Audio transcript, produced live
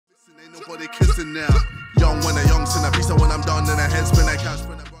listen now. Young when a young sin a piece of when I'm done, then a head spin I can't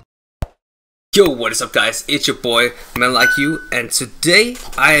spin a... Yo, what is up guys, it's your boy, Man Like You, and today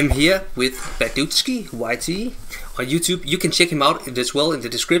I am here with Badutski, YT, on YouTube. You can check him out as well in the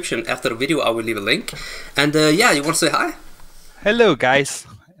description after the video. I will leave a link. And yeah, you want to say hi? Hello guys.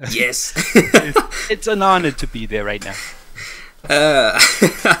 Yes. It's an honor to be there right now.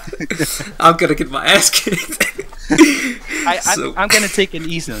 I'm gonna get my ass kicked. I'm gonna take it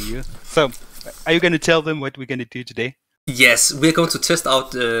easy on you. So, are you gonna tell them what we're gonna do today? Yes, we're going to test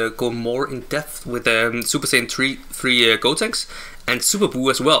out, go more in depth with Super Saiyan 3 Go tanks and Super Buu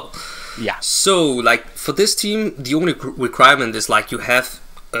as well. Yeah. So, like, for this team, the only requirement is like you have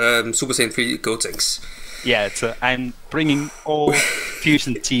Super Saiyan 3 Go tanks. Yeah, so I'm bringing all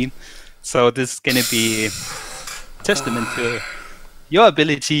Fusion team, so this is gonna be testament to your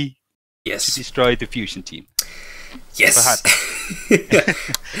ability to destroy the Fusion team. Yes.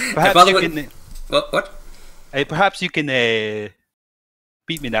 Perhaps you can. What? Perhaps you can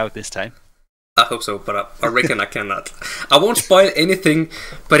beat me now this time. I hope so, but I reckon I cannot. I won't spoil anything,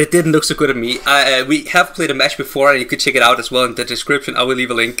 but it didn't look so good at me. We have played a match before, and you could check it out as well in the description. I will leave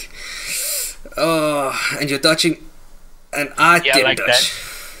a link. Oh, and you're dodging, and I didn't like dodge. That.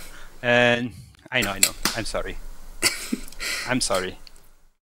 And I know. I'm sorry. I'm sorry.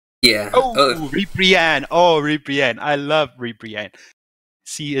 Yeah. Oh, Ribrianne. Oh, Ribrianne. I love Ribrianne.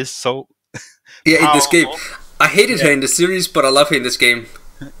 She is so... Yeah, in this game. I hated her in the series, but I love her in this game.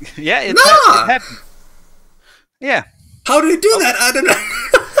 Yeah, it happened. Yeah. How do you do that? I don't know.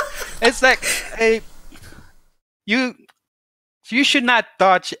 It's like you should not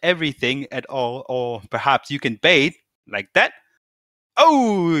dodge everything at all, or perhaps you can bait like that.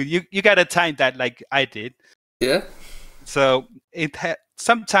 Oh, you gotta time that like I did. Yeah. So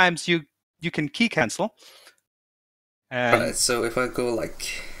sometimes you can key cancel. Right. So if I go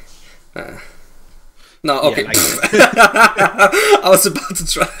like. No, okay. Yeah, like I was about to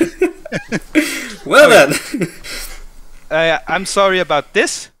try. Well then. I'm sorry about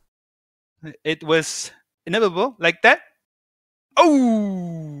this. It was inevitable, like that.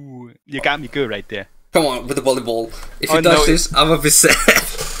 Oh, you got me good right there. Come on with the volleyball. If you dodge this, I'm gonna be sad.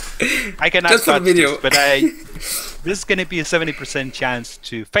 I cannot just for the video. This, but this is gonna be a 70% chance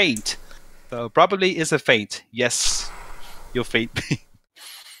to faint. So probably is a feint. Yes, you'll faint me.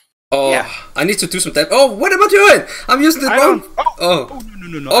 Oh, yeah. I need to do some damage. Oh, what am I doing? I'm using it wrong. Oh,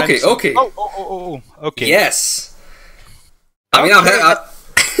 no. Okay, okay. Oh, okay. Yes. I mean,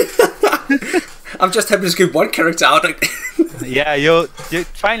 I'm just happy to get one character out. Yeah, you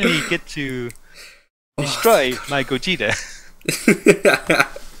finally get to destroy my Gogeta. This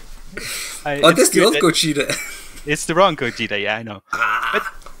is the old Gogeta. It's the wrong Gogeta, yeah, I know.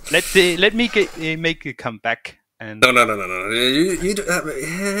 But let me make a comeback. And no. You do,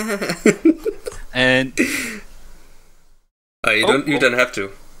 and you don't have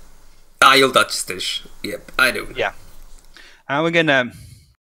to. You'll dodge this. Yep, I do. Yeah. And we're gonna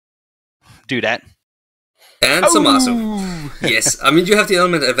do that. And Zamasu. Yes, I mean you have the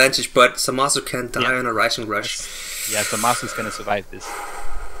element advantage, but Zamasu can die on a rising rush. Yeah, Zamasu's gonna survive this.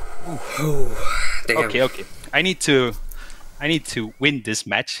 Oh, damn. Okay. I need to win this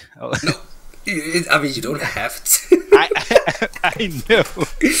match. No. I mean, you don't have to. I know.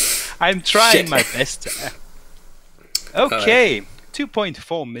 I'm trying my best. Okay,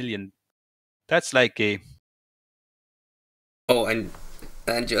 2.4 million. That's like a... Oh, and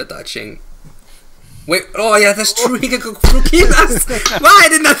you're dodging. Wait, oh yeah, that's true. He can go through Kinas. Why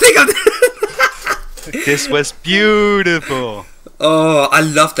didn't I think of that? This was beautiful. Oh, I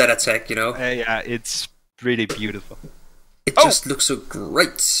love that attack, you know? Yeah, it's really beautiful. It just looks so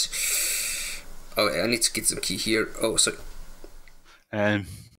great. Oh, I need to get some key here. Oh, sorry.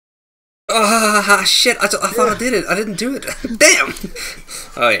 Shit! I thought I did it. I didn't do it. Damn.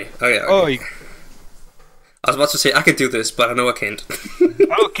 Okay. I was about to say I can do this, but I know I can't.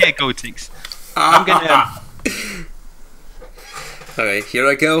 Okay, go Tinks. I'm gonna. Okay, here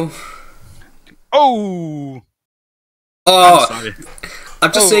I go. Oh. I'm sorry.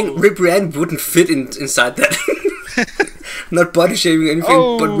 I'm just saying Ribrianne wouldn't fit inside that. Not body shaming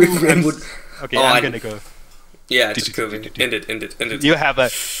anything, but Ribrianne would. Okay, I'm gonna go. Yeah, just kill me. End it. You have a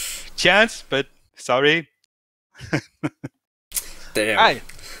chance, but sorry. Damn.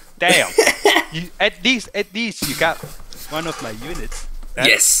 Damn. At least you got one of my units.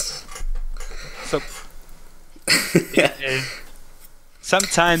 Yes. So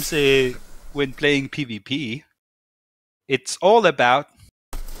sometimes when playing PvP, it's all about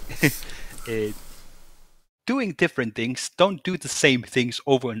doing different things. Don't do the same things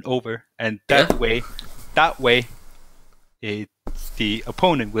over and over, and that way the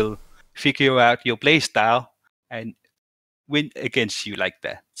opponent will figure out your play style and win against you like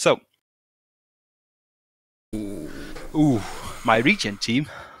that. So, ooh, my region team.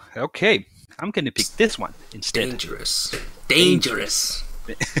 Okay, I'm gonna pick this one instead. Dangerous.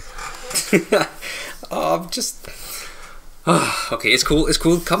 Oh, I'm just. Oh, okay, it's cool.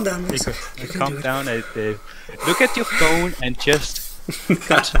 Calm down. Calm down. Look at your phone and just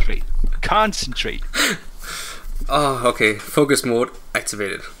concentrate. Oh, okay. Focus mode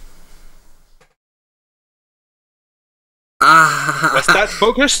activated. Was that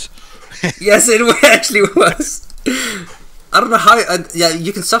focused? Yes, it actually was. I don't know how. Yeah,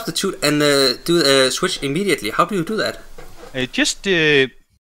 you can substitute and do a switch immediately. How do you do that? Just when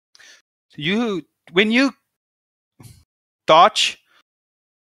you dodge,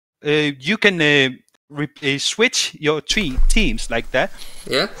 you can switch your teams like that.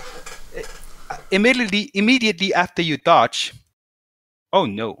 Yeah. Immediately after you dodge. Oh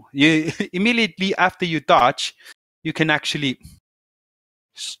no! Immediately after you dodge, you can actually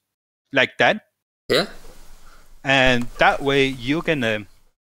like that. Yeah. And that way you can. Oh,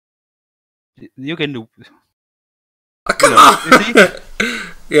 come on! You see?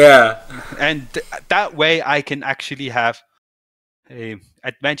 Yeah. And that way I can actually have a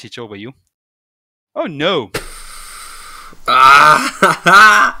advantage over you. Oh no!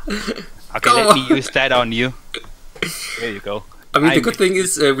 Okay, let me use that on you. There you go. I mean, the good thing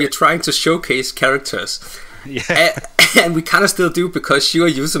is we're trying to showcase characters. Yeah. And we kind of still do because you are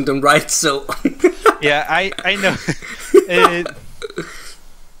using them right, so... Yeah, I know.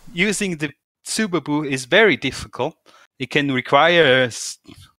 Using the Super Boo is very difficult. It can require,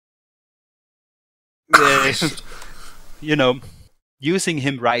 using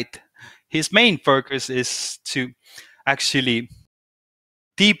him right. His main focus is to actually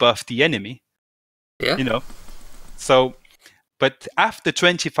debuff the enemy. Yeah. So, but after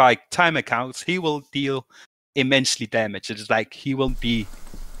 25 time accounts, he will deal immensely damage. It's like he will be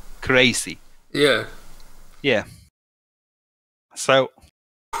crazy. Yeah. Yeah. So.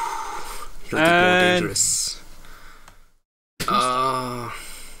 He'll be more dangerous. Oh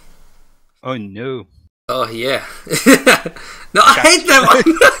no. Oh yeah. No, I hate that one.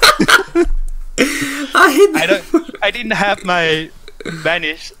 I hate that. I didn't have my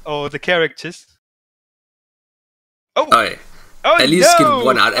vanish or the characters. Oh. Yeah. At least get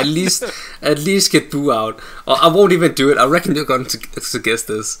one out. At least get Boo out. Or I won't even do it. I reckon you're going to guess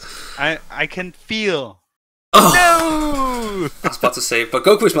this. I can feel. Oh. No! I was about to say, but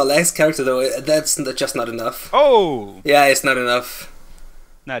Goku is my last character though. That's just not enough. Oh. Yeah, it's not enough.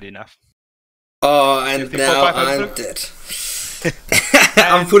 Not enough. Oh, and now I'm dead.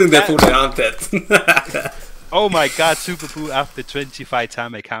 I'm putting that phone down. I'm dead. Oh my God! Super Boo after 25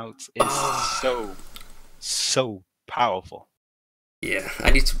 time accounts is so powerful. Yeah,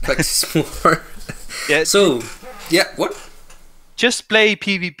 I need to practice more. Yeah. So, yeah, what? Just play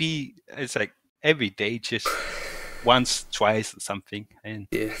PvP. It's like every day, just once, twice, or something. And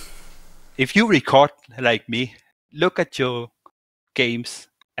yeah, if you record like me, look at your games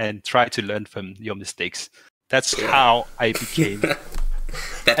and try to learn from your mistakes. That's how I became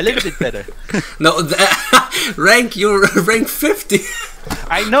a little bit better. No, you're rank 50.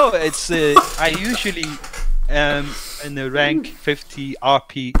 I know it's. I usually in the rank 50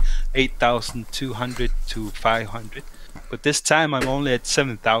 RP 8,200 to 500, but this time I'm only at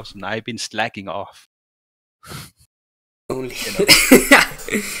 7,000. I've been slacking off. Only.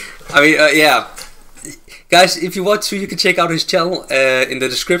 I mean, yeah. Guys, if you want to, you can check out his channel in the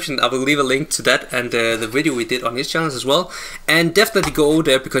description. I will leave a link to that and the video we did on his channel as well. And definitely go over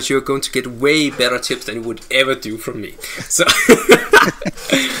there because you're going to get way better tips than you would ever do from me. So,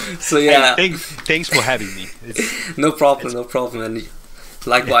 so yeah. Hey, thanks for having me. No problem. And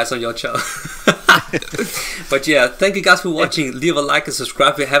likewise on your channel. But yeah, thank you guys for watching. Leave a like and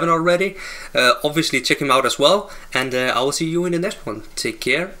subscribe if you haven't already. Obviously, check him out as well. And I will see you in the next one. Take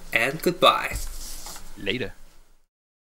care and goodbye. Later.